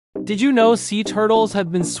Did you know sea turtles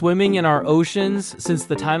have been swimming in our oceans since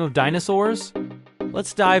the time of dinosaurs?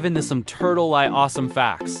 Let's dive into some turtle-like awesome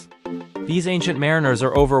facts. These ancient mariners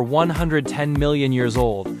are over 110 million years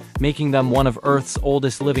old, making them one of Earth's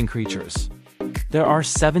oldest living creatures. There are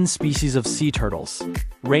 7 species of sea turtles,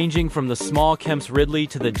 ranging from the small Kemp's Ridley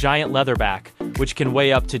to the giant leatherback, which can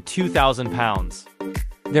weigh up to 2,000 pounds.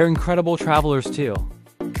 They're incredible travelers too.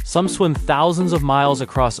 Some swim thousands of miles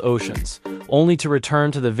across oceans, only to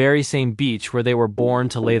return to the very same beach where they were born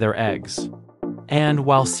to lay their eggs. And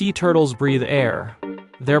while sea turtles breathe air,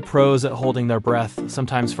 they're pros at holding their breath,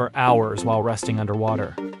 sometimes for hours while resting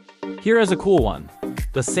underwater. Here is a cool one.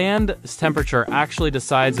 The sand's temperature actually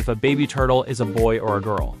decides if a baby turtle is a boy or a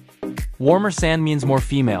girl. Warmer sand means more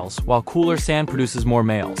females, while cooler sand produces more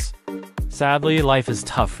males. Sadly, life is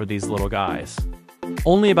tough for these little guys.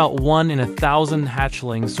 Only about 1 in 1,000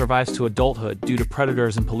 hatchlings survives to adulthood due to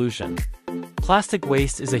predators and pollution. Plastic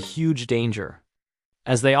waste is a huge danger,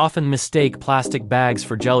 as they often mistake plastic bags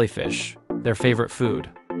for jellyfish, their favorite food.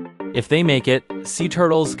 If they make it, sea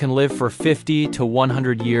turtles can live for 50 to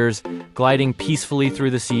 100 years, gliding peacefully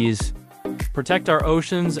through the seas. Protect our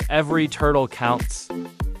oceans, every turtle counts.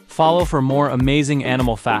 Follow for more amazing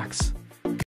animal facts.